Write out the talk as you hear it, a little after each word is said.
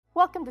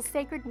Welcome to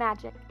Sacred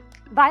Magic.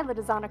 Violet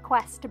is on a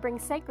quest to bring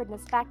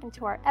sacredness back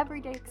into our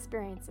everyday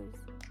experiences.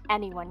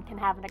 Anyone can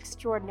have an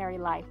extraordinary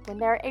life when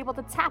they're able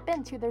to tap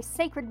into their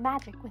sacred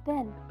magic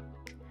within.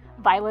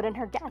 Violet and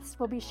her guests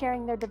will be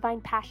sharing their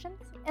divine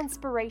passions,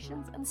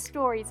 inspirations, and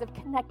stories of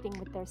connecting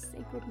with their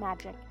sacred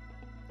magic.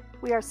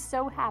 We are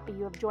so happy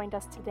you have joined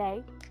us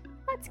today.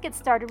 Let's get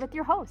started with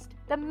your host,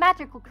 the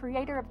magical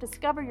creator of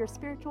Discover Your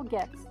Spiritual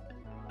Gifts,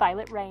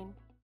 Violet Rain.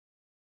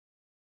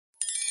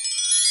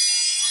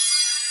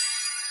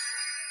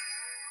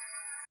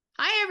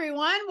 Hi,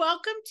 everyone.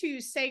 Welcome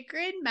to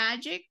Sacred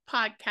Magic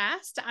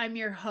Podcast. I'm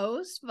your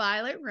host,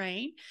 Violet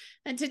Rain,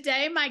 and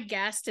today my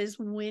guest is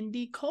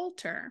Wendie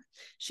Colter.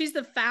 She's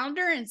the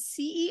founder and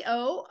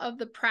CEO of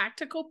the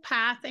Practical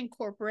Path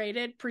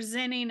Incorporated,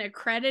 presenting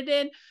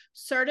accredited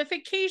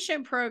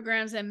certification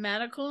programs in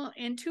medical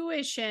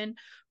intuition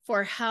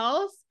for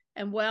health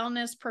and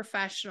wellness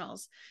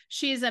professionals.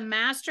 She is a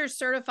master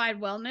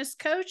certified wellness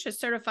coach, a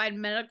certified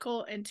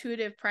medical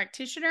intuitive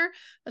practitioner,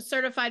 a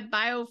certified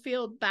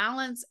biofield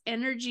balance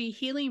energy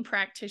healing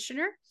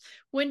practitioner.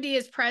 Wendie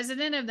is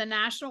president of the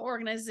National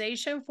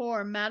Organization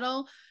for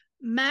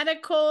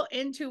Medical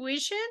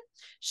Intuition.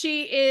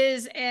 She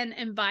is an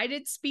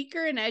invited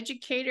speaker and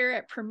educator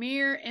at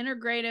premier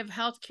integrative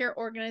healthcare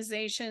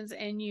organizations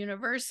and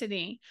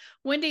university.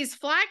 Wendie's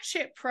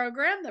flagship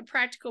program, the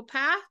Practical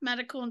Path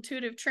Medical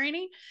Intuitive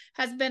Training,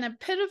 has been a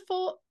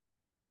pivotal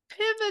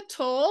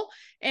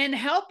in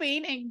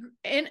helping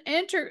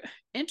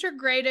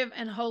integrative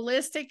and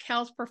holistic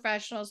health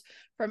professionals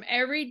from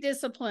every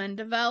discipline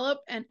develop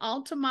and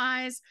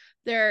optimize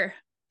their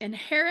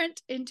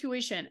inherent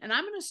intuition. And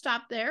I'm going to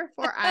stop there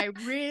before I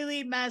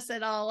really mess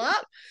it all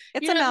up.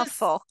 It's a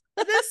mouthful.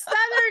 This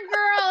Southern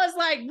girl is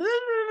like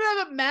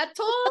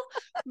medical.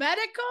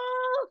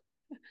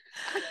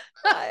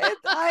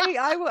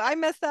 I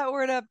messed that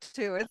word up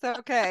too. It's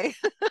okay.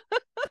 It's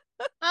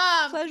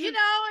early in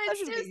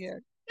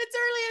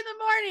the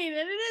morning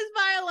and it is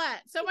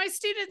Violet. So my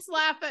students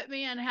laugh at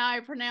me on how I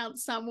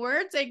pronounce some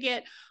words.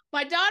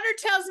 My daughter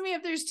tells me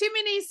if there's too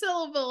many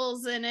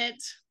syllables in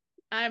it,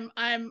 I'm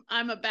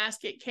a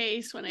basket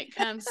case when it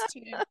comes to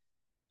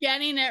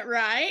getting it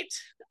right.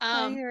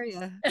 I hear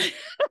you. I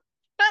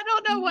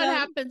don't know what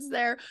happens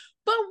there,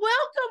 but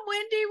welcome,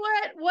 Wendie.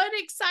 What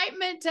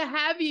excitement to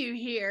have you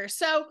here.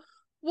 So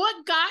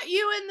what got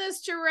you in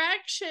this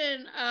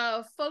direction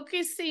of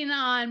focusing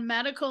on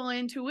medical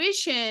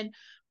intuition?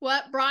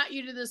 What brought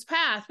you to this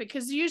path?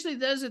 Because usually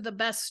those are the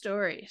best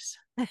stories.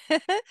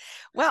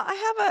 Well,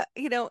 I have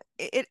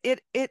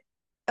it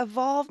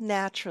evolved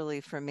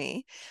naturally for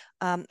me.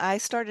 I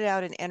started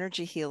out in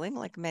energy healing,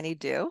 like many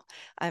do.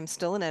 I'm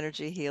still an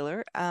energy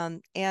healer.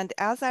 And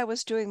as I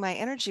was doing my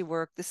energy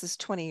work, this is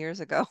 20 years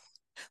ago,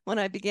 when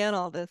I began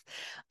all this,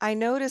 I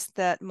noticed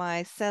that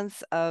my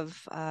sense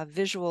of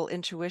visual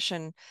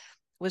intuition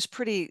was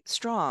pretty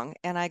strong,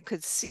 and I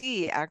could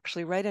see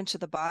actually right into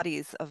the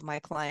bodies of my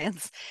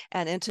clients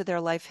and into their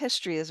life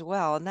history as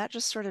well. And that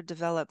just sort of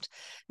developed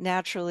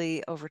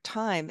naturally over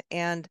time.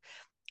 And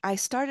I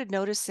started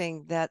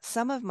noticing that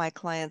some of my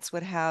clients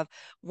would have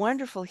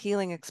wonderful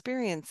healing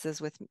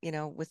experiences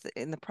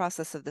in the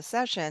process of the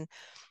session,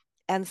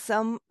 and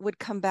some would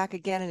come back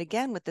again and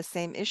again with the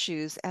same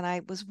issues. And I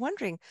was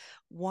wondering,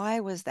 why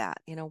was that?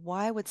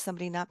 Why would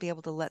somebody not be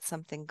able to let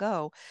something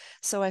go?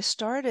 So I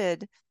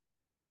started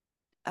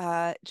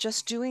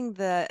just doing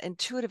the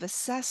intuitive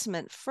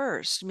assessment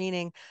first,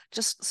 meaning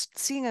just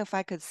seeing if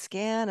I could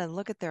scan and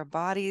look at their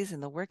bodies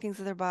and the workings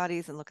of their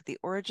bodies and look at the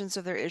origins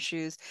of their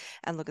issues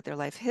and look at their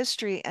life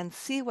history and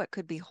see what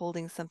could be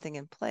holding something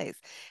in place.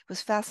 It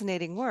was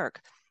fascinating work.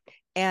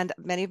 And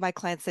many of my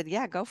clients said,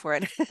 yeah, go for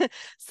it.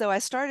 So I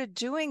started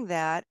doing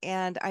that.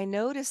 And I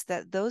noticed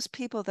that those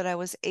people that I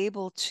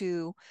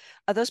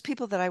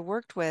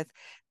worked with,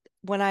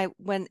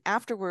 when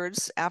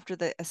afterwards, after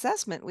the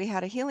assessment, we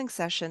had a healing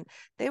session,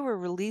 they were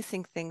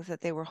releasing things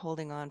that they were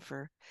holding on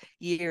for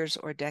years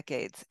or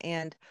decades.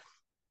 And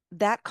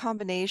that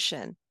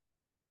combination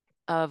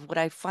of what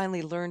I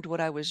finally learned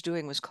what I was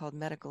doing was called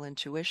medical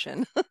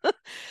intuition,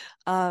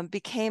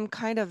 became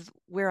kind of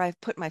where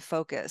I've put my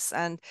focus.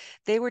 And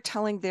they were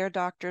telling their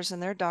doctors,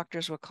 and their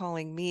doctors were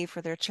calling me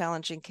for their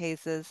challenging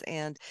cases.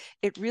 And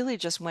it really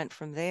just went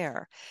from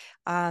there.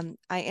 I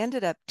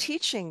ended up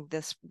teaching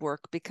this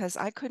work because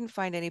I couldn't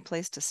find any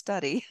place to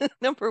study,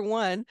 number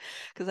one,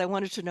 because I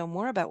wanted to know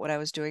more about what I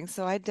was doing.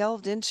 So I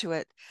delved into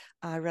it.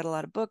 I read a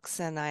lot of books,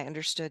 and I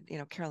understood,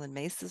 Carolyn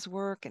Mace's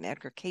work and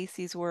Edgar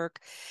Cayce's work.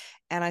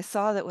 And I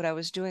saw that what I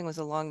was doing was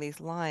along these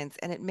lines,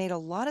 and it made a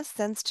lot of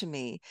sense to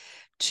me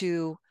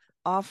to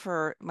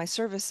offer my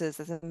services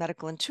as a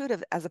medical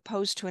intuitive as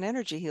opposed to an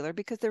energy healer,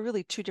 because they're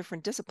really two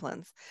different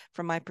disciplines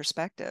from my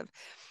perspective.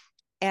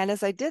 And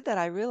as I did that,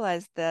 I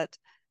realized that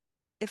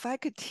if I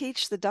could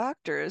teach the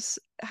doctors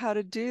how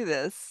to do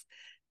this,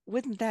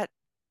 wouldn't that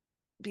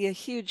be a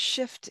huge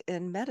shift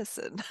in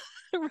medicine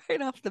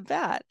right off the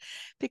bat?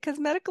 Because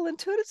medical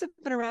intuitives have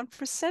been around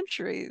for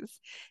centuries.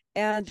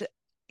 And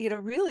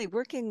really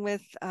working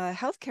with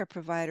healthcare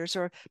providers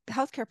or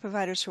healthcare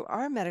providers who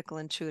are medical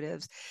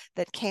intuitives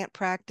that can't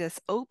practice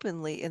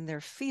openly in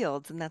their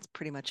fields, and that's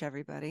pretty much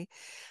everybody.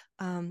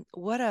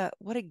 What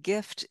a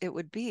gift it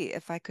would be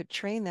if I could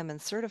train them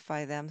and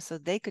certify them so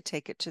they could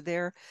take it to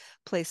their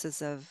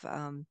places of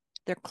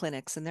their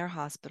clinics and their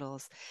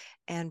hospitals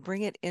and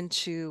bring it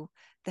into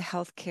the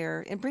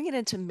healthcare and bring it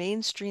into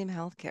mainstream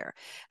healthcare.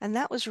 And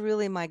that was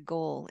really my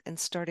goal in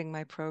starting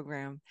my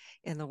program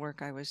in the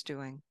work I was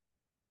doing.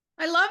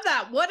 I love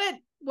that.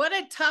 What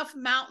a tough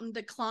mountain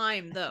to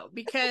climb, though,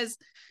 because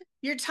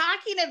you're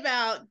talking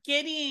about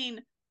getting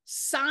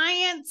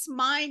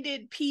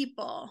science-minded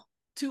people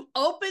to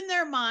open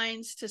their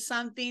minds to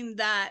something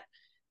that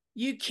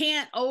you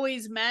can't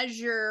always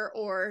measure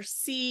or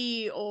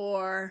see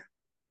or,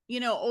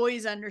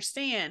 always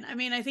understand. I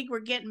mean, I think we're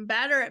getting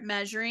better at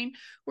measuring.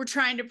 We're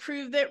trying to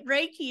prove that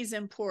Reiki is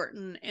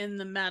important in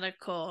the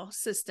medical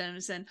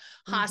systems and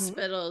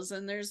hospitals.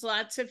 And there's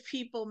lots of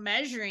people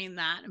measuring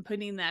that and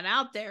putting that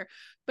out there,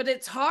 but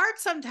it's hard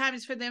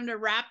sometimes for them to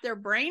wrap their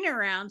brain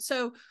around.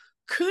 So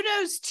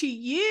kudos to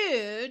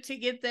you to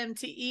get them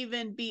to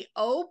even be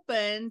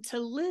open to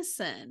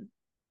listen.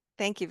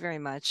 Thank you very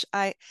much.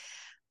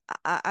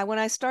 When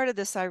I started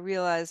this, I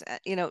realized,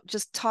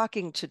 just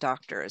talking to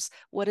doctors,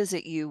 what is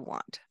it you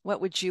want?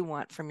 What would you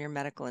want from your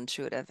medical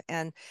intuitive?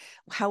 And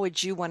how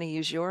would you want to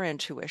use your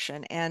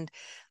intuition? And,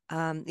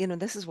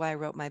 this is why I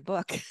wrote my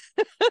book.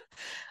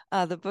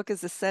 The book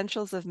is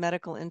Essentials of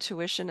Medical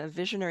Intuition, A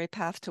Visionary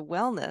Path to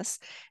Wellness.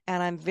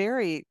 And I'm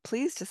very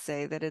pleased to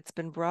say that it's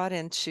been brought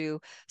into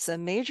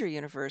some major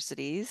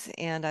universities,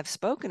 and I've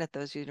spoken at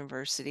those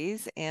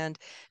universities and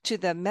to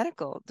the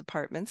medical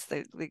departments,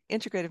 the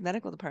integrative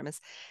medical departments,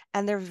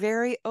 and they're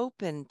very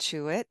open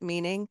to it,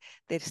 meaning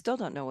they still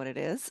don't know what it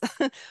is,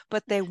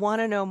 but they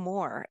want to know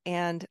more.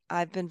 And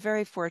I've been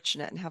very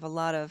fortunate and have a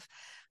lot of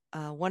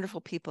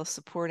wonderful people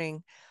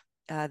supporting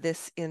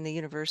this in the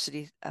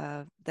university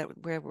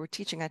where we're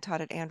teaching. I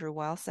taught at Andrew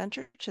Weil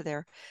Center to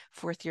their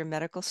fourth-year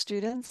medical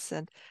students,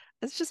 and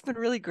it's just been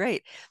really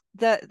great.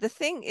 The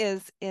thing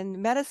is,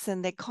 in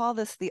medicine, they call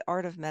this the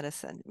art of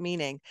medicine,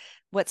 meaning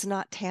what's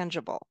not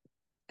tangible.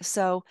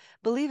 So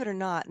believe it or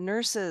not,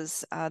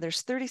 nurses,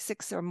 there's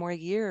 36 or more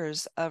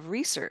years of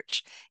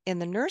research in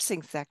the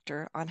nursing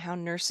sector on how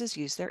nurses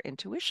use their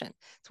intuition.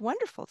 It's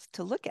wonderful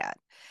to look at.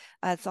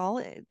 It's all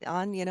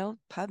on,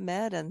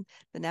 PubMed and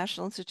the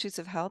National Institutes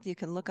of Health. You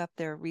can look up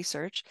their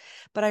research.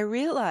 But I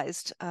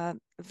realized,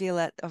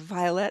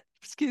 Violet,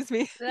 excuse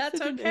me. That's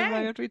okay. Name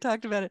right after we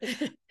talked about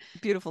it.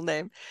 Beautiful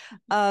name.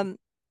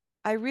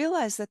 I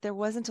realized that there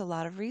wasn't a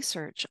lot of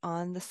research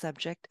on the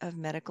subject of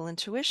medical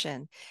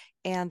intuition.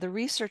 And the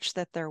research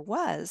that there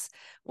was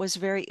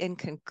very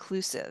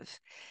inconclusive.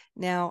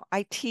 Now,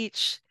 I've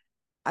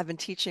been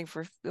teaching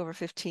for over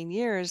 15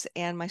 years,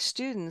 and my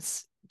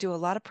students do a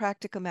lot of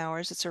practicum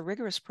hours. It's a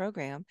rigorous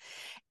program,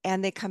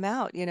 and they come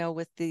out,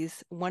 with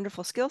these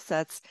wonderful skill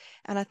sets.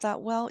 And I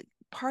thought, well,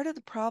 part of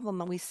the problem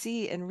that we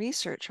see in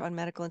research on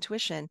medical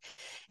intuition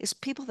is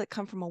people that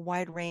come from a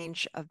wide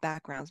range of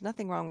backgrounds.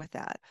 Nothing wrong with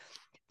that.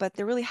 But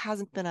there really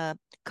hasn't been a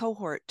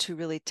cohort to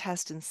really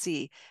test and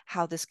see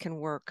how this can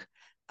work,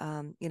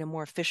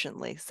 more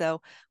efficiently.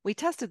 So we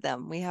tested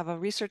them. We have a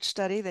research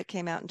study that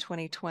came out in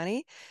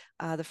 2020,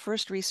 the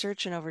first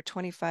research in over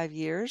 25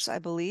 years, I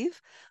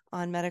believe,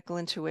 on medical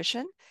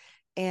intuition.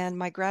 And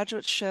my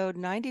graduates showed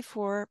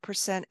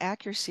 94%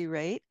 accuracy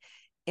rate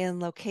in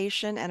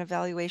location and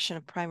evaluation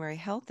of primary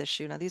health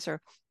issue. Now, these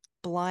are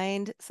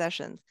blind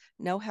sessions,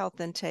 no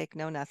health intake,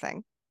 no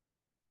nothing.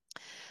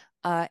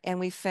 And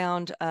we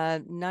found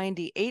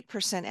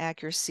 98%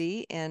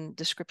 accuracy in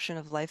description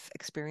of life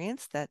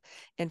experience that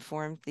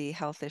informed the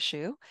health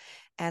issue.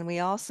 And we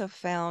also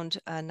found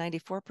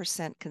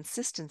 94%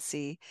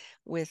 consistency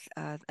with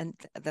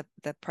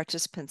the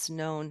participants'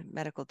 known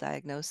medical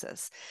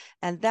diagnosis.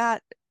 And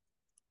that,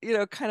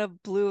 kind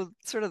of blew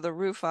sort of the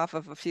roof off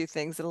of a few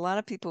things. And a lot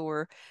of people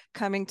were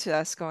coming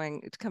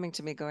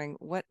to me going,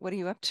 what are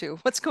you up to?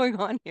 What's going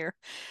on here?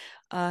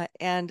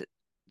 And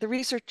the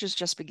research is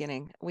just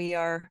beginning. We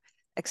are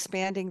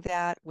expanding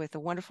that with a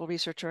wonderful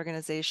research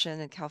organization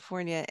in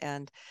California,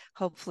 and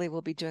hopefully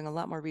we'll be doing a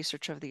lot more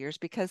research over the years,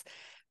 because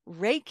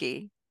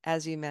Reiki,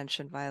 as you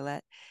mentioned,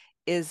 Violet,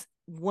 is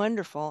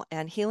wonderful,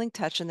 and healing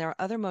touch, and there are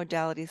other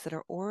modalities that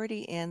are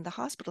already in the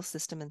hospital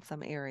system in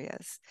some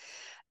areas.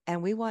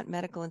 And we want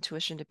medical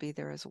intuition to be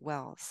there as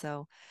well.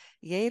 So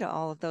yay to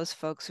all of those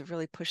folks who've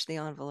really pushed the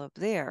envelope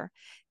there.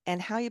 And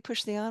how you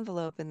push the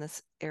envelope in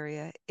this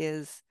area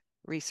is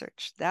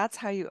research. That's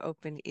how you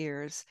open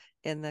ears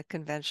in the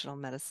conventional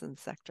medicine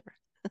sector.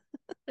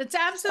 It's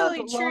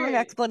absolutely true. Long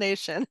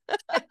explanation.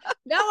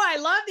 No, I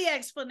love the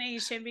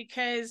explanation,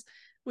 because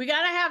we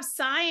got to have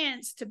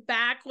science to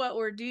back what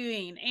we're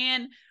doing.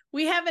 And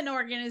we have an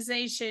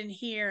organization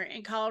here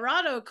in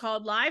Colorado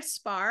called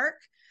LifeSpark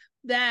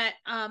that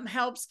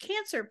helps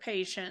cancer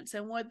patients.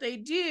 And what they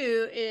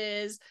do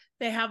is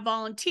they have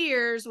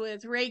volunteers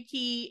with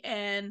Reiki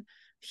and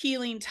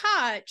healing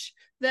touch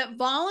that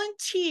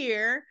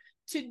volunteer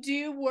to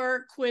do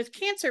work with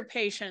cancer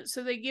patients.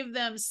 So they give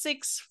them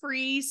 6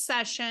 free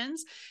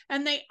sessions,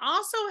 and they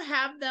also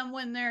have them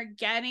when they're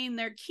getting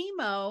their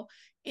chemo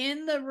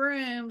in the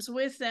rooms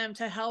with them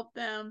to help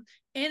them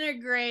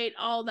integrate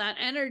all that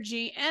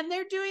energy. And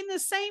they're doing the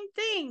same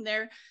thing.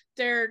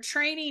 They're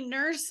training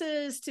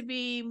nurses to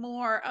be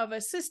more of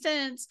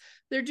assistants.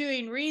 They're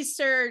doing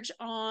research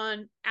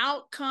on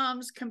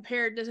outcomes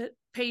compared to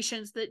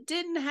patients that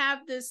didn't have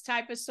this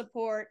type of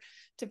support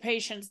to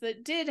patients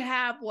that did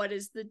have. What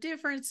is the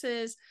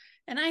differences?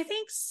 And I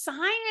think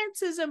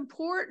science is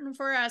important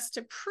for us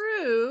to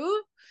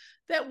prove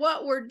that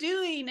what we're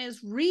doing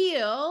is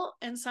real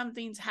and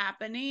something's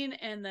happening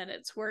and that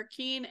it's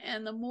working.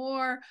 And the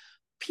more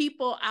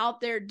people out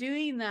there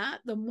doing that,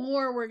 the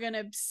more we're going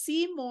to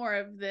see more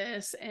of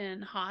this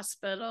in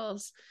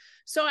hospitals.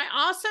 So I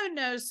also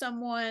know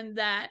someone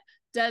that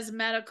does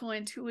medical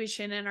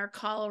intuition in our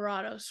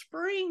Colorado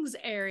Springs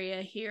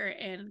area here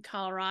in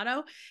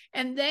Colorado.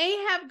 And they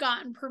have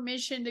gotten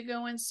permission to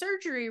go in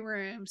surgery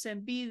rooms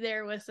and be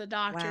there with the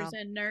doctors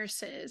and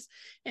nurses.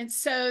 And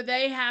so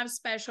they have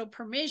special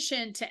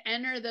permission to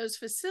enter those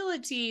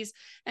facilities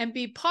and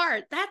be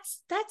part.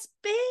 That's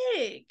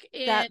big.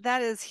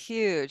 That is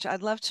huge.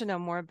 I'd love to know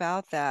more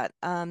about that.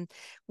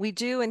 We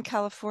do in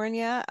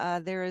California,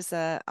 there is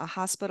a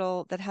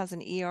hospital that has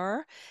an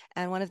ER,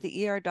 and one of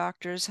the ER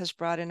doctors has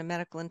brought in a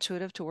medical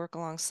intuitive to work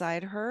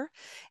alongside her.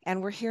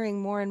 And we're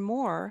hearing more and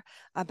more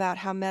about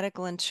how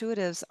medical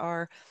intuitives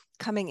are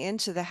coming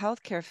into the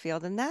healthcare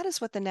field. And that is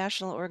what the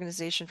National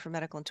Organization for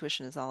Medical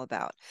Intuition is all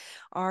about.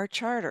 Our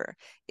charter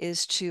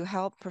is to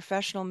help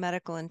professional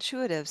medical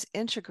intuitives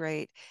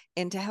integrate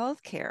into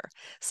healthcare.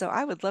 So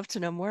I would love to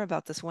know more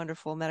about this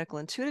wonderful medical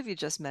intuitive you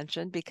just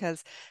mentioned,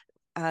 because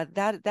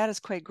that is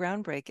quite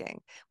groundbreaking.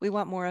 We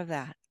want more of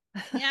that.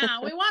 Yeah,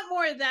 we want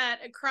more of that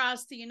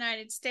across the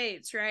United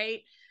States,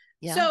 right?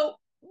 Yeah. So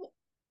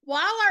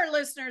while our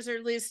listeners are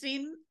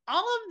listening,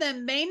 all of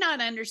them may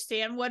not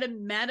understand what a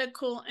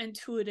medical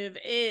intuitive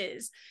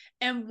is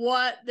and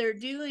what they're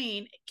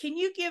doing. Can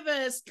you give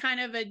us kind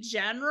of a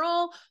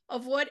general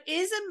of what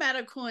is a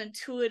medical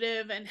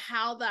intuitive and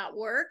how that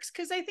works?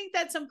 Because I think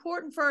that's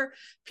important for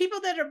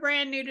people that are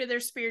brand new to their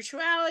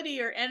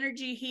spirituality or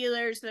energy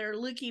healers that are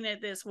looking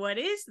at this. What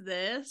is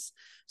this?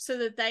 So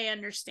that they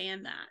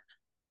understand that.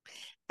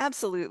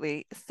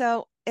 Absolutely.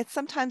 So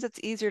sometimes it's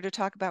easier to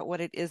talk about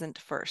what it isn't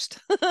first.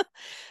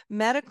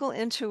 Medical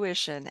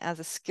intuition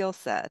as a skill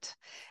set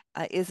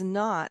is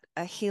not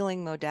a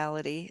healing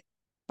modality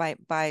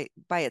by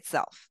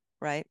itself,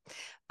 right?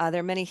 There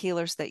are many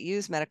healers that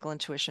use medical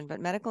intuition, but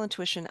medical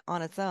intuition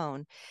on its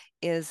own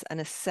is an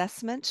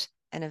assessment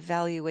and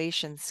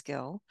evaluation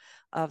skill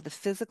of the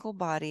physical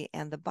body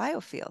and the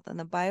biofield. And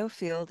the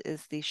biofield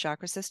is the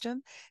chakra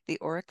system, the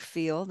auric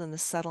field, and the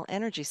subtle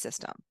energy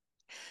system.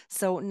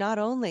 So not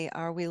only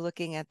are we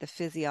looking at the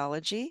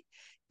physiology,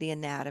 the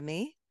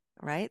anatomy,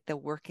 right, the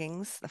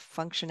workings, the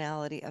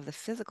functionality of the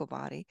physical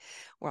body,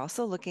 we're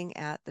also looking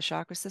at the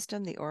chakra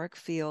system, the auric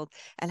field,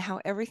 and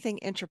how everything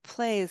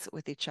interplays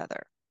with each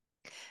other.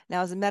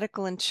 Now, as a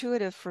medical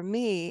intuitive, for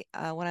me,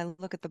 when I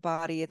look at the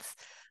body,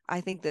 I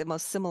think the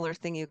most similar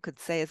thing you could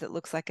say is it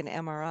looks like an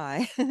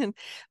MRI,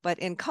 but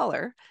in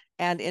color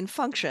and in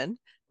function,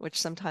 which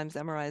sometimes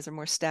MRIs are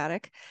more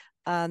static,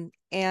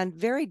 and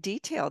very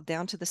detailed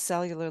down to the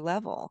cellular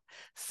level.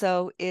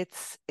 So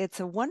it's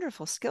a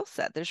wonderful skill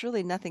set. There's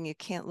really nothing you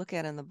can't look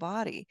at in the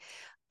body.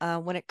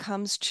 When it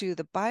comes to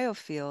the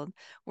biofield,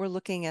 we're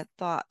looking at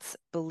thoughts,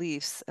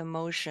 beliefs,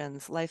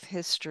 emotions, life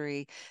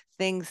history,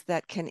 things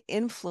that can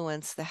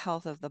influence the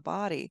health of the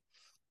body.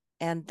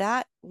 And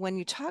that, when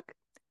you talk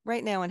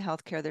right now in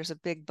healthcare, there's a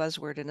big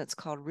buzzword and it's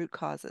called root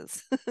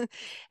causes.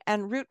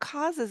 And root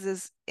causes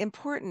is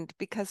important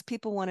because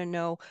people want to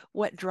know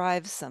what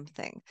drives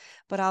something.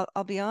 But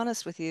I'll be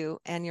honest with you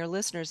and your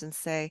listeners and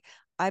say,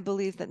 I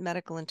believe that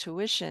medical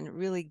intuition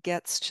really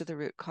gets to the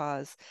root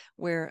cause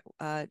where,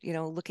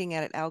 looking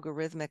at it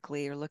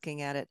algorithmically or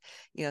looking at it,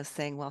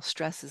 saying, well,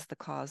 stress is the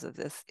cause of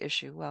this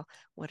issue. Well,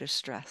 what is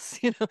stress?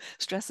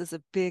 Stress is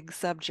a big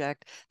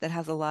subject that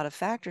has a lot of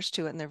factors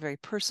to it, and they're very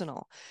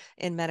personal.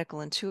 In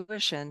medical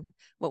intuition,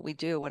 what we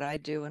do, what I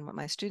do, and what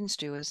my students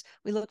do is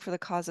we look for the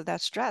cause of that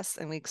stress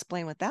and we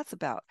explain what that's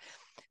about.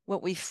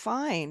 What we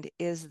find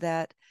is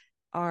that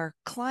our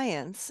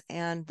clients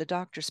and the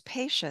doctor's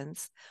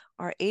patients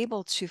are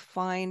able to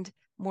find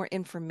more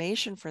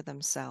information for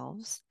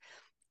themselves.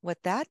 What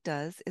that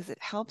does is it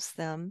helps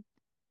them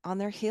on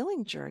their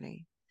healing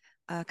journey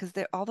because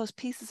all those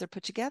pieces are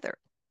put together.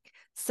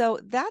 So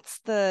that's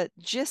the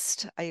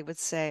gist, I would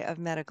say, of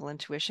medical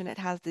intuition. It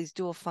has these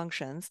dual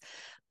functions.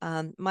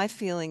 My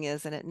feeling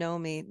is, and at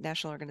NOMI,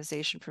 National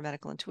Organization for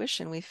Medical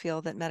Intuition, we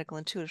feel that medical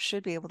intuitives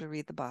should be able to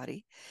read the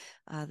body.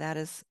 That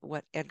is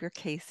what Edgar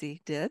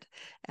Cayce did,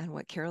 and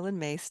what Carolyn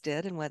Mace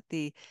did, and what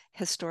the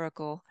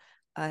historical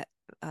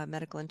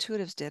medical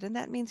intuitives did. And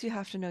that means you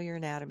have to know your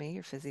anatomy,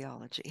 your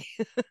physiology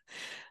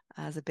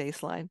as a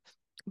baseline.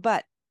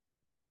 But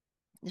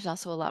there's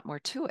also a lot more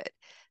to it.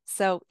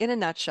 So in a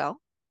nutshell,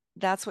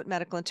 that's what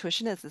medical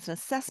intuition is. It's an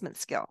assessment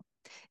skill.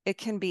 it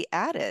can be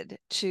added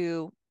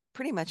to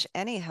pretty much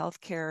any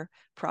healthcare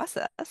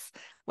process,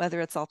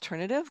 whether it's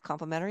alternative,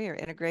 complementary, or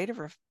integrative,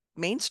 or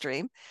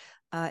mainstream.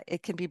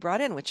 It can be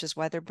brought in, which is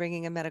why they're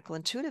bringing a medical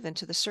intuitive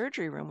into the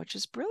surgery room, which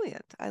is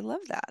brilliant. I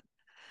love that.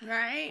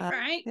 Right,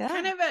 right.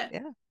 Yeah, yeah.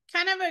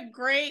 Kind of a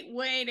great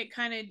way to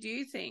kind of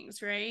do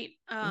things, right?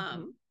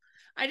 Mm-hmm.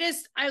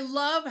 I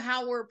love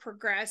how we're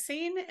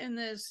progressing in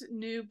this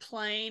new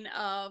plane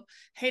of,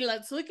 hey,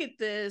 let's look at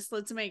this,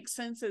 let's make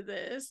sense of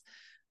this.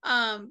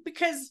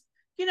 Because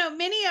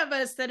many of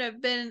us that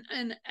have been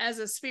as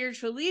a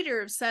spiritual leader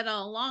have said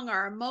all along,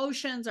 our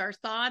emotions, our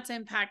thoughts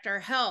impact our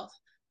health,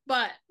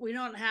 but we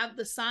don't have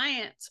the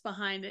science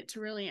behind it to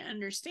really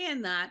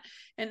understand that.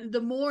 And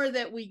the more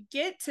that we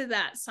get to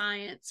that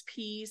science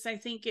piece, I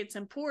think it's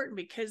important,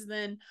 because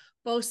then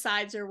both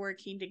sides are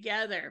working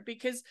together.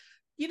 Because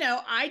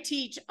I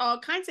teach all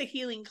kinds of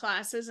healing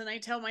classes, and I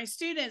tell my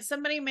students,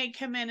 somebody may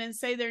come in and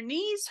say their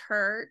knees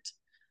hurt,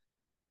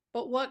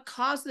 but what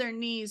caused their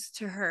knees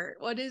to hurt?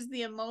 What is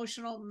the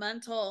emotional,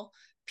 mental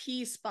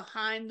piece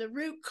behind the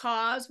root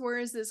cause? Where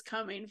is this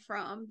coming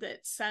from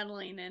that's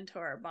settling into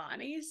our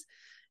bodies?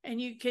 And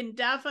you can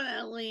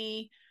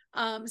definitely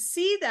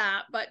see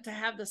that, but to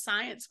have the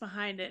science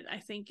behind it, I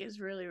think is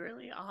really,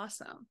 really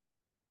awesome.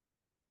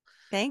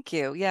 Thank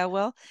you. Yeah,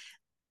 well,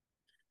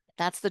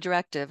 that's the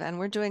directive, and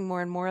we're doing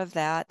more and more of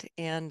that,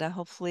 and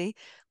hopefully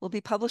we'll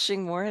be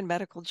publishing more in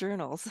medical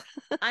journals.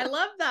 I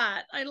love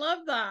that. I love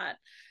that.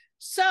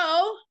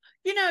 So,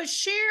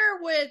 share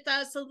with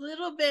us a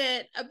little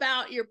bit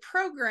about your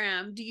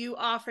program. Do you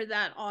offer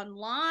that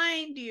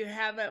online? Do you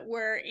have it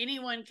where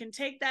anyone can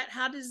take that?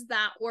 How does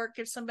that work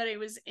if somebody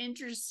was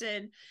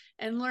interested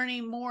in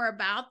learning more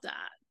about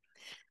that?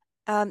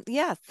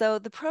 Yeah, so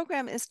the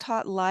program is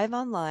taught live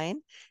online,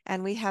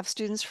 and we have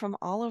students from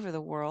all over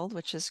the world,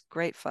 which is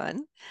great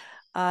fun.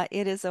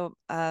 It is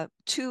a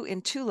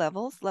two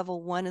levels.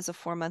 Level 1 is a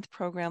 4-month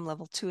program.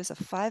 Level 2 is a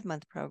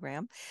 5-month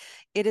program.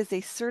 It is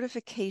a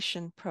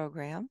certification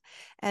program,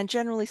 and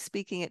generally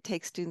speaking, it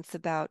takes students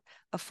about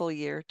a full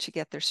year to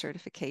get their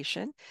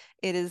certification.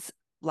 It is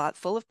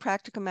full of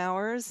practicum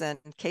hours and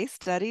case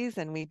studies,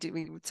 and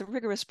it's a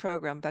rigorous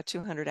program, about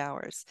 200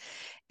 hours.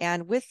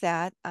 And with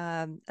that,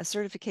 a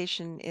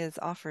certification is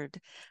offered,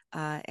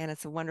 and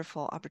it's a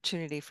wonderful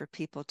opportunity for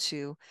people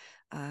to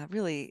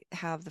really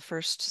have the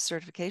first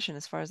certification,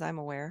 as far as I'm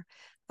aware,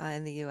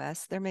 in the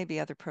US. There may be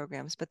other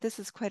programs, but this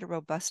is quite a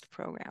robust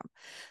program.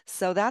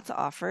 So that's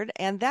offered,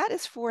 and that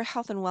is for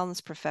health and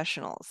wellness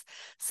professionals.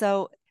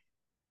 So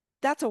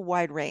that's a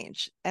wide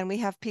range. And we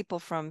have people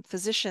from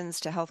physicians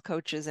to health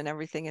coaches and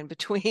everything in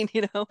between,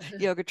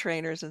 yoga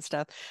trainers and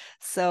stuff.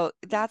 So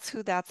that's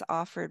who that's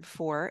offered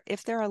for.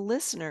 If there are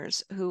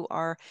listeners who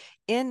are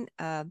in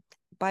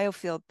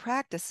biofield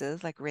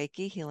practices like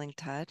Reiki, healing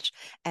touch,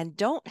 and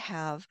don't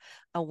have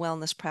a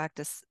wellness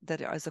practice that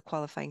is a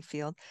qualifying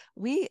field,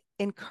 we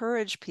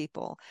encourage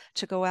people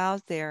to go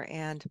out there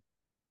and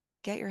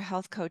get your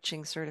health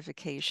coaching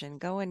certification,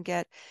 go and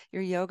get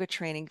your yoga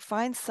training,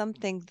 find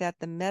something that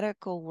the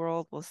medical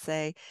world will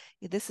say,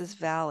 this is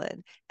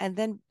valid. And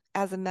then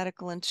as a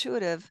medical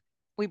intuitive,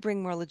 we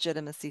bring more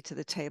legitimacy to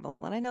the table.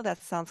 And I know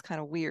that sounds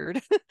kind of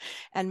weird,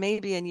 and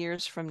maybe in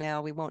years from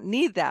now, we won't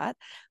need that.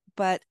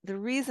 But the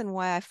reason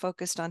why I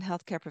focused on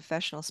healthcare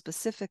professionals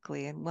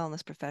specifically and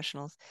wellness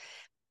professionals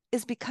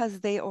is because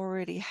they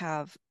already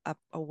have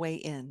a way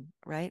in,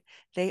 right?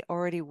 They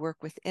already work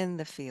within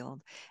the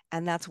field,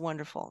 and that's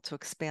wonderful to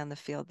expand the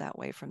field that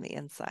way from the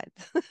inside.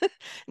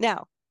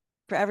 Now,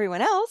 for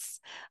everyone else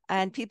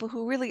and people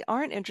who really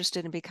aren't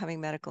interested in becoming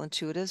medical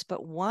intuitives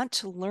but want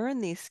to learn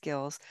these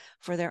skills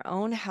for their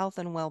own health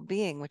and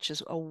well-being, which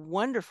is a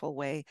wonderful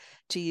way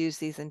to use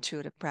these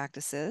intuitive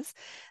practices,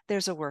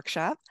 there's a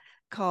workshop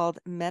called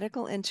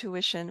Medical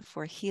Intuition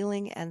for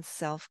Healing and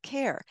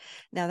Self-Care.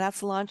 Now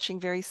that's launching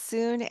very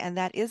soon, and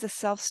that is a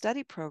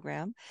self-study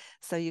program.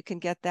 So you can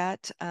get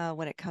that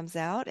when it comes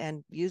out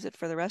and use it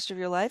for the rest of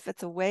your life.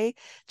 It's a way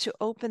to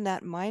open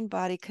that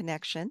mind-body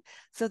connection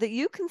so that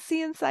you can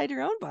see inside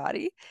your own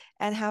body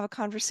and have a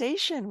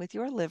conversation with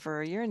your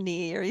liver or your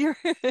knee or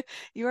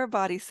your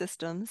body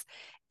systems,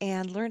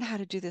 and learn how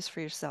to do this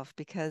for yourself,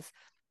 because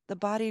the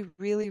body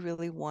really,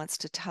 really wants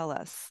to tell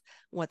us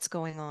what's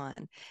going on.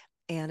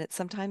 And it's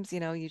sometimes,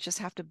 you just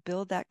have to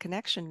build that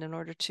connection in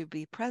order to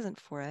be present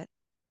for it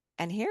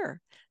and hear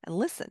and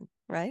listen,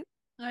 right?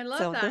 I love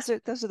So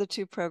that. those are the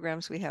two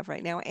programs we have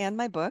right now, and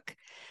my book,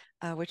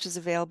 which is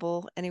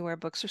available anywhere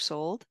books are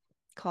sold,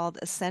 called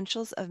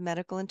Essentials of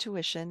Medical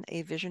Intuition: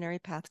 A Visionary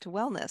Path to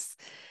Wellness.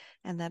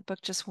 And that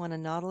book just won a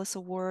Nautilus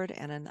Award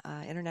and an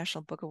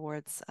International Book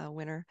Awards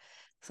winner.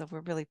 So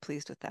we're really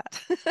pleased with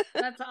that.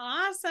 That's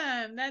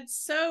awesome. That's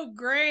so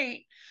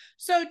great.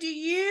 So do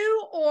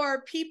you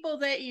or people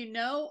that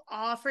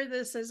offer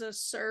this as a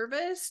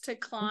service to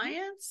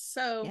clients?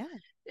 So Yeah.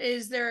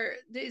 is there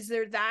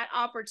that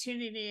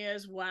opportunity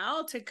as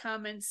well to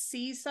come and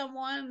see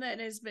someone that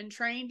has been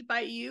trained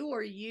by you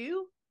or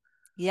you?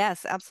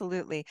 Yes,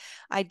 absolutely.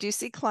 I do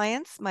see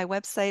clients. My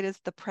website is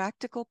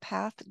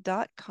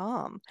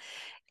thepracticalpath.com.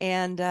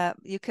 And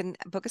you can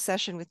book a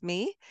session with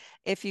me.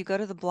 If you go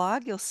to the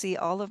blog, you'll see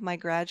all of my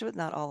graduates,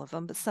 not all of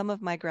them, but some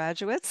of my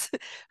graduates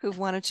who've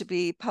wanted to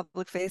be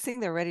public facing.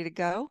 They're ready to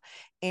go.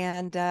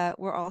 And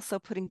we're also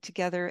putting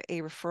together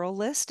a referral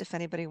list. If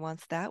anybody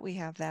wants that, we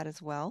have that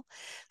as well.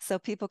 So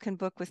people can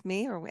book with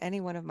me or any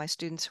one of my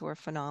students who are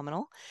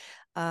phenomenal.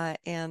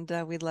 And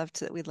we'd love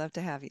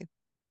to have you.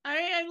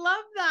 I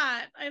love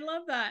that. I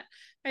love that.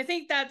 I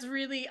think that's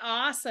really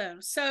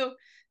awesome. So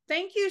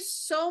thank you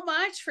so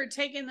much for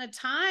taking the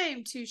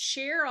time to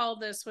share all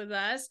this with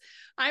us.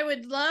 I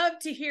would love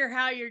to hear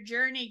how your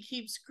journey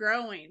keeps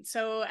growing.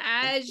 So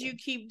as you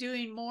keep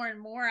doing more and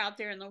more out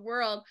there in the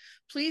world,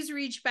 please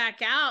reach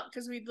back out,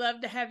 because we'd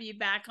love to have you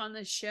back on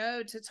the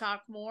show to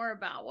talk more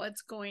about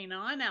what's going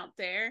on out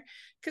there.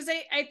 Because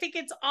I think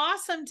it's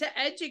awesome to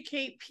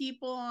educate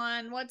people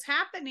on what's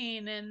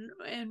happening and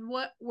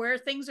where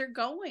things are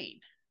going.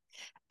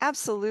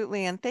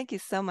 Absolutely. And thank you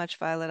so much,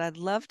 Violet. I'd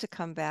love to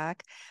come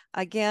back.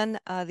 Again,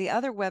 the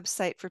other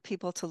website for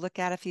people to look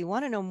at if you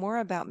want to know more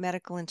about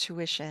medical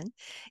intuition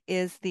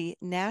is the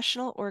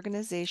National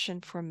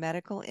Organization for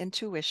Medical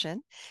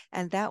Intuition.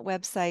 And that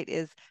website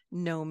is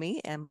NOMI,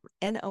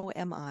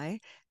 N-O-M-I,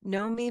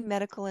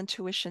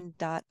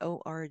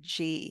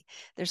 NOMImedicalintuition.org.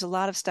 There's a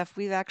lot of stuff.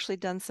 We've actually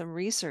done some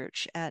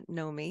research at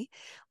NOMI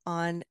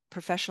on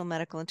professional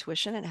medical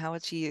intuition and how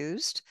it's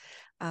used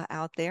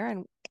out there.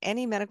 And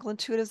any medical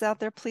intuitives out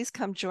there, please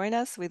come join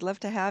us. We'd love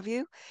to have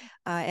you.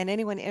 And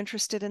anyone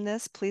interested in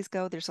this, please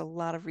go. There's a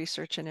lot of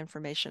research and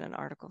information and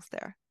articles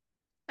there.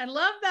 I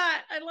love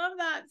that. I love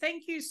that.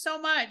 Thank you so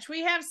much.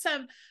 We have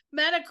some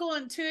medical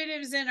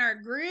intuitives in our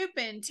group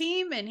and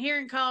team and here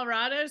in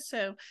Colorado.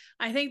 So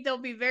I think they'll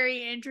be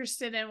very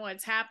interested in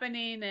what's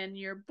happening and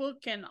your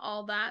book and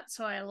all that.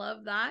 So I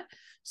love that.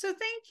 So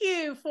thank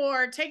you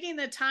for taking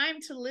the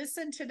time to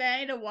listen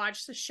today, to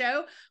watch the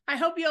show. I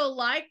hope you'll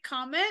like,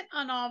 comment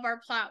on all of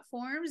our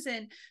platforms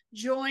and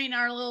join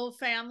our little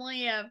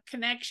family of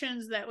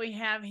connections that we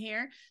have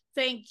here.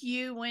 Thank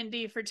you,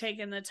 Wendie, for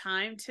taking the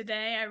time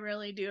today. I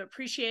really do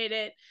appreciate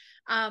it.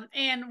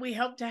 And we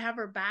hope to have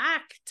her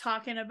back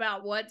talking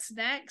about what's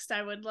next.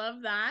 I would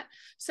love that.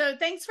 So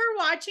thanks for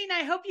watching.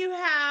 I hope you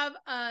have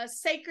a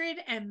sacred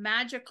and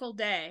magical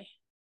day.